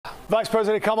Vice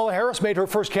President Kamala Harris made her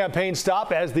first campaign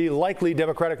stop as the likely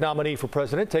Democratic nominee for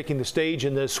president, taking the stage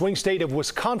in the swing state of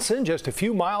Wisconsin, just a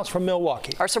few miles from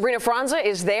Milwaukee. Our Sabrina Franza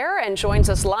is there and joins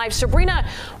us live. Sabrina,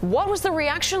 what was the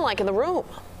reaction like in the room?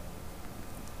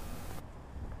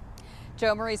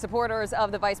 Joe Marie, supporters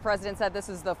of the vice president said this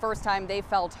is the first time they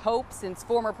felt hope since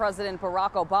former President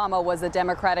Barack Obama was the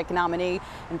Democratic nominee.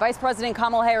 And Vice President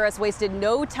Kamala Harris wasted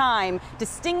no time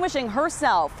distinguishing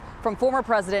herself from former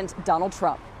President Donald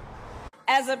Trump.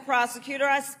 As a prosecutor,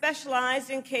 I specialized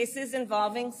in cases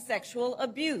involving sexual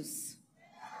abuse.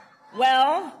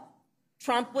 Well,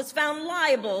 Trump was found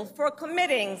liable for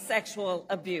committing sexual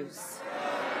abuse.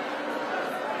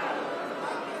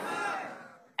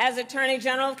 As Attorney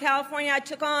General of California, I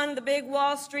took on the big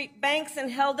Wall Street banks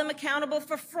and held them accountable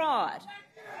for fraud.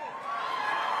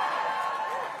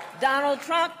 Donald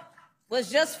Trump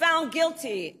was just found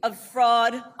guilty of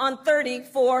fraud on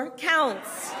 34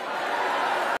 counts.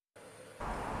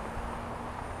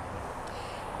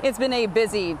 It's been a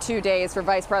busy 2 days for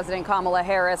Vice President Kamala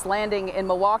Harris, landing in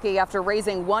Milwaukee after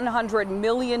raising $100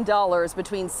 million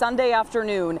between Sunday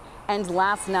afternoon and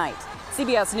last night.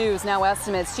 CBS News now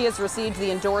estimates she has received the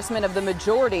endorsement of the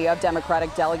majority of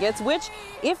Democratic delegates, which,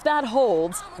 if that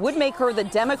holds, would make her the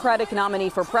Democratic nominee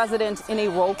for president in a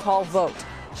roll call vote.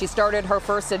 She started her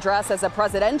first address as a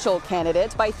presidential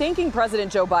candidate by thanking President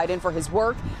Joe Biden for his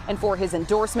work and for his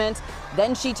endorsement.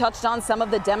 Then she touched on some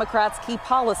of the Democrats' key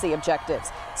policy objectives,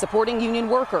 supporting union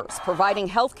workers, providing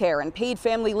health care and paid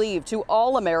family leave to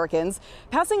all Americans,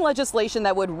 passing legislation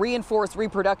that would reinforce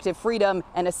reproductive freedom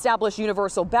and establish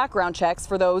universal background checks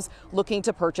for those looking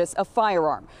to purchase a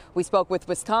firearm. We spoke with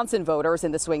Wisconsin voters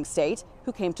in the swing state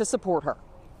who came to support her.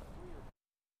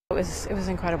 It was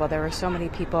incredible. There were so many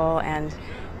people, and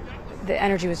the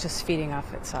energy was just feeding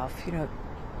off itself. You know,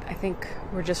 I think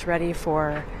we're just ready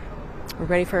for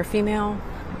a female,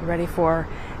 we're ready for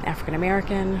an African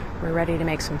American, we're ready to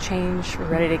make some change, we're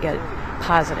ready to get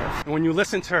positive. When you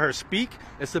listen to her speak,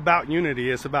 it's about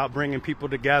unity, it's about bringing people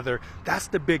together. That's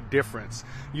the big difference.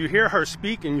 You hear her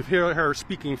speak and you hear her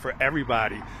speaking for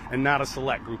everybody and not a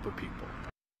select group of people.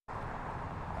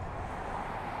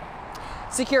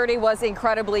 Security was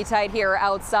incredibly tight here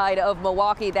outside of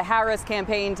Milwaukee. The Harris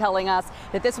campaign telling us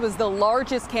that this was the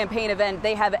largest campaign event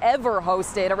they have ever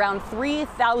hosted. Around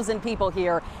 3,000 people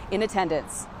here in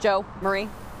attendance. Joe, Marie.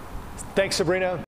 Thanks, Sabrina.